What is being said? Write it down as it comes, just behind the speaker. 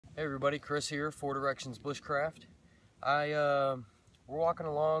Hey everybody, Chris here, 4 Directions Bushcraft. We're walking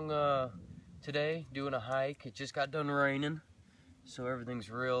along today, doing a hike. It just got done raining, so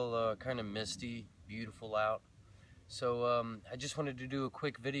everything's real kind of misty, beautiful out. So I just wanted to do a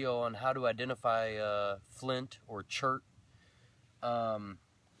quick video on how to identify flint or chert.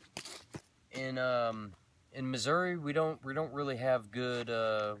 In Missouri, we don't really have good.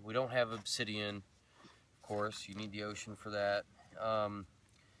 We don't have obsidian, of course. You need the ocean for that.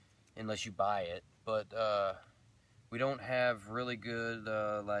 Unless you buy it, but we don't have really good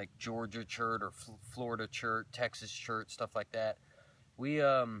like Georgia chert or Florida chert, Texas chert, stuff like that. We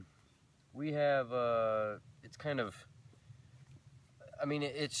have it's kind of, I mean,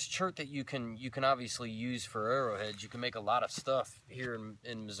 it's chert that you can obviously use for arrowheads. You can make a lot of stuff here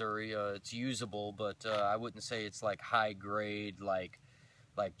in Missouri. It's usable, but I wouldn't say it's like high grade like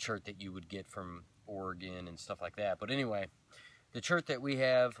chert that you would get from Oregon and stuff like that. But anyway, the chert that we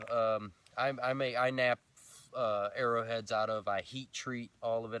have, I nap arrowheads out of. I heat treat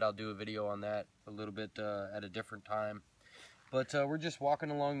all of it. I'll do a video on that a little bit at a different time. But we're just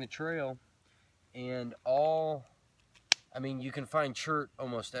walking along the trail, and I mean, you can find chert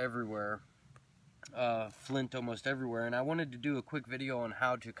almost everywhere, flint almost everywhere. And I wanted to do a quick video on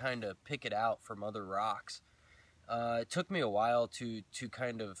how to kind of pick it out from other rocks. It took me a while to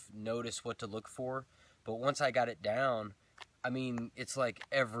kind of notice what to look for, but once I got it down, I mean, it's like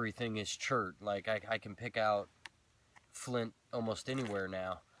everything is chert. Like I can pick out flint almost anywhere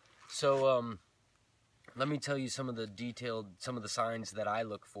now. So let me tell you some of the signs that I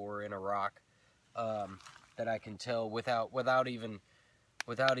look for in a rock that I can tell without even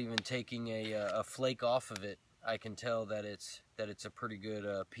taking a flake off of it. I can tell that it's a pretty good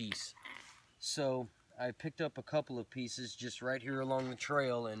piece. So I picked up a couple of pieces just right here along the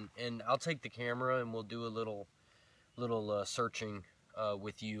trail, and I'll take the camera and we'll do a little searching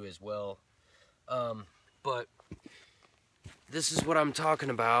with you as well. But this is what I'm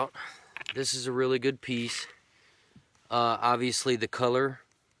talking about. This is a really good piece. Obviously the color,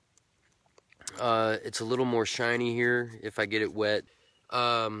 it's a little more shiny here if I get it wet.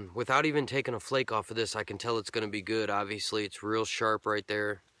 Without even taking a flake off of this, I can tell it's going to be good. Obviously it's real sharp right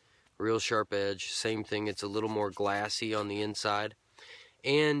there, real sharp edge. Same thing, it's a little more glassy on the inside.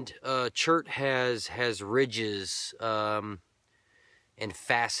 And chert has ridges and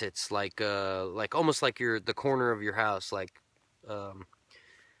facets, like almost like the corner of your house, like the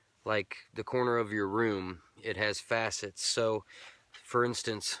corner of your room. It has facets. So, for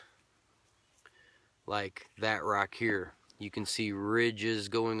instance, like that rock here, you can see ridges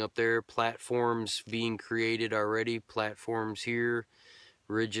going up there, platforms being created already, platforms here,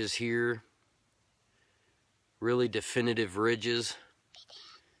 ridges here, really definitive ridges.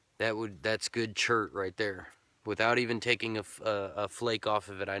 That's good chert right there. Without even taking a flake off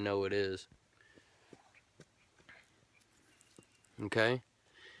of it, I know it is. Okay,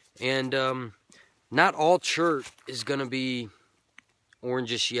 and not all chert is gonna be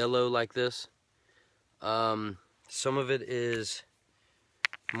orangish yellow like this. Some of it is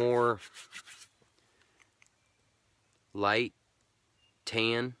more light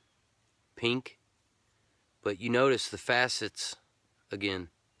tan, pink, but you notice the facets again.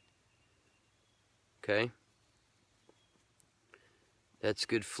 Okay, that's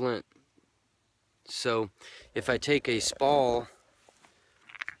good flint. So if I take a spall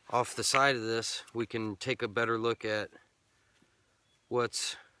off the side of this, we can take a better look at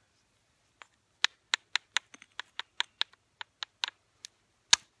what's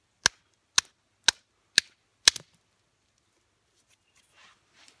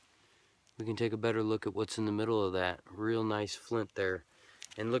in the middle of that. Real nice flint there.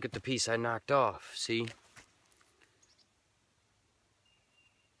 And look at the piece I knocked off, see?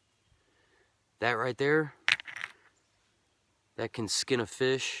 That right there, that can skin a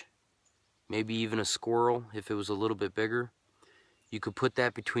fish, maybe even a squirrel if it was a little bit bigger. You could put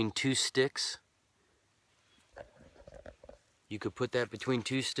that between two sticks.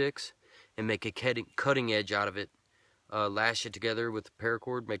 And make a cutting edge out of it. Lash it together with the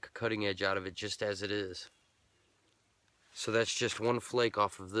paracord, make a cutting edge out of it just as it is. So that's just one flake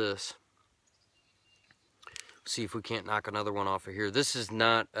off of this. See if we can't knock another one off of here. This is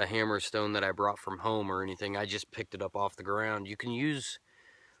not a hammerstone that I brought from home or anything. I just picked it up off the ground. You can use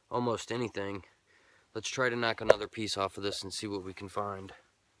almost anything. Let's try to knock another piece off of this and see what we can find.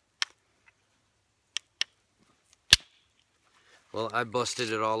 Well, I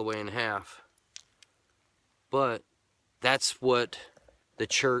busted it all the way in half. But that's what the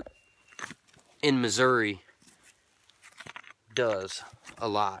chert in Missouri does a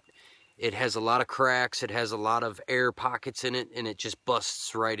lot. It has a lot of cracks, it has a lot of air pockets in it, and it just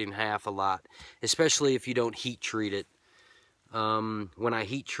busts right in half a lot, especially if you don't heat treat it. When I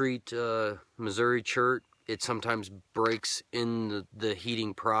heat treat Missouri chert, it sometimes breaks in the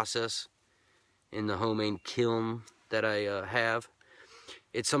heating process in the homemade kiln that I have.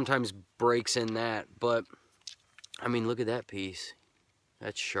 It sometimes breaks in that, but I mean, look at that piece.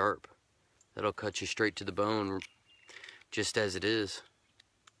 That's sharp. That'll cut you straight to the bone just as it is.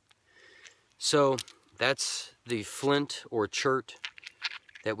 So that's the flint or chert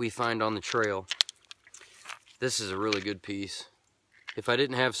that we find on the trail. This is a really good piece. If I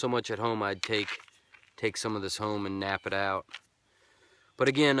didn't have so much at home, I'd take some of this home and nap it out. But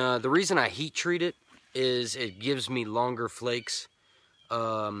again, the reason I heat treat it is it gives me longer flakes,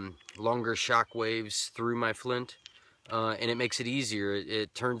 longer shock waves through my flint, and it makes it easier.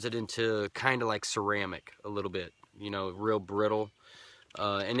 It turns it into kind of like ceramic a little bit, you know, real brittle.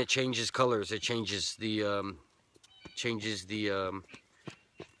 And it changes colors. It changes the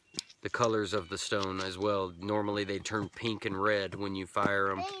colors of the stone as well. Normally they turn pink and red when you fire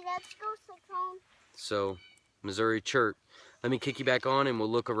them. Hey, let's go, Cyclone. So, Missouri chert. Let me kick you back on and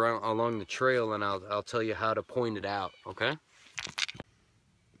we'll look around along the trail and I'll tell you how to point it out, okay?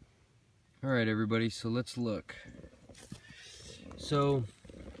 Alright everybody, so let's look. So,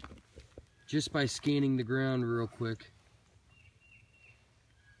 just by scanning the ground real quick,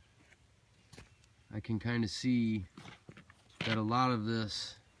 I can kind of see that a lot of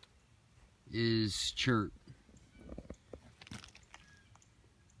this is chert.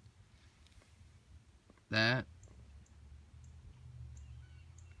 That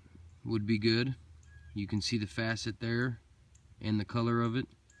would be good. You can see the facet there and the color of it.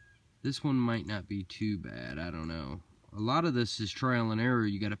 This one might not be too bad, I don't know. A lot of this is trial and error.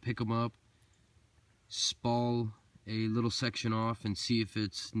 You got to pick them up, spall a little section off and see if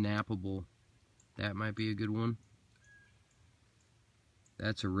it's nappable. That might be a good one.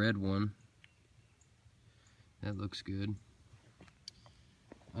 That's a red one. That looks good.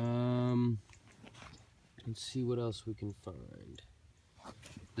 Let's see what else we can find.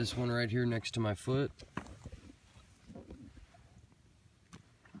 This one right here next to my foot.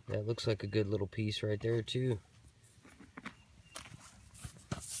 That looks like a good little piece right there too.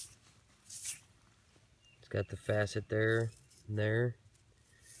 It's got the facet there, and there,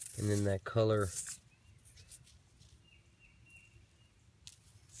 and then that color.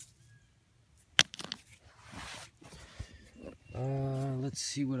 Let's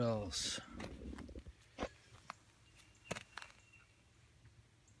see what else.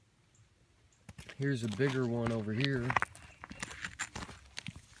 Here's a bigger one over here.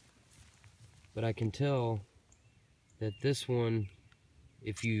 But I can tell that this one,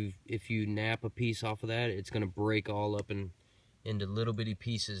 if you nap a piece off of that, it's going to break all up into little bitty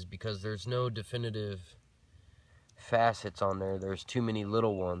pieces because there's no definitive facets on there. There's too many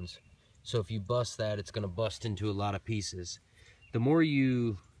little ones. So if you bust that, it's going to bust into a lot of pieces. The more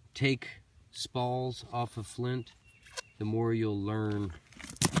you take spalls off of flint, the more you'll learn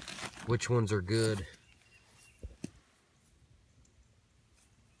which ones are good.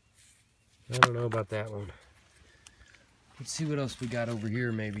 I don't know about that one. Let's see what else we got over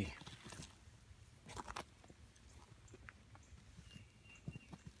here maybe.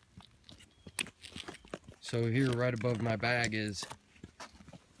 So here right above my bag is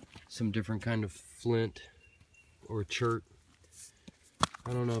some different kind of flint or chert.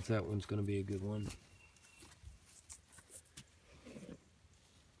 I don't know if that one's going to be a good one.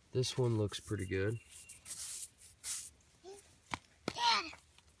 This one looks pretty good.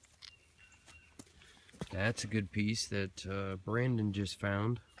 That's a good piece that Brandon just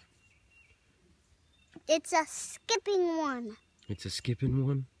found. It's a skipping one. It's a skipping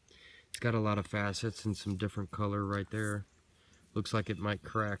one? It's got a lot of facets and some different color right there. Looks like it might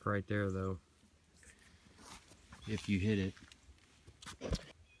crack right there though, if you hit it.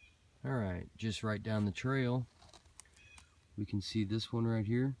 Alright, just right down the trail, we can see this one right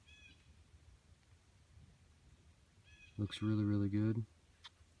here. Looks really, really good.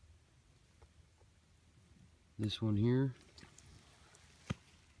 This one here.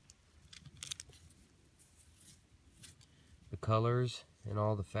 The colors and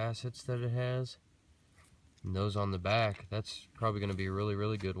all the facets that it has. And those on the back, that's probably going to be a really,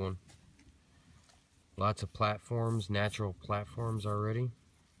 really good one. Lots of platforms, natural platforms already.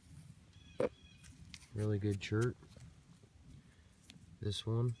 Really good chert. This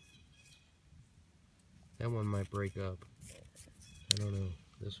one. That one might break up. I don't know.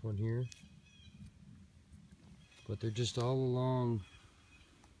 This one here. But they're just all along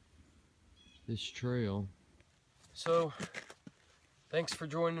this trail. So, thanks for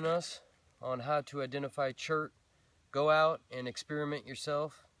joining us on how to identify chert. Go out and experiment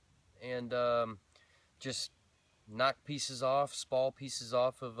yourself, and just knock pieces off, small pieces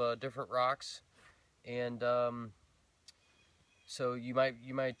off of different rocks, and so you might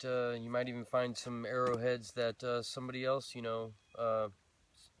even find some arrowheads that somebody else,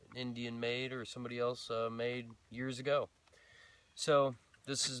 Indian made, or somebody else made years ago. So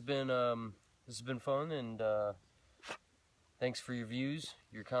this has been fun, and thanks for your views,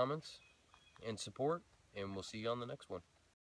 your comments, and support, and we'll see you on the next one.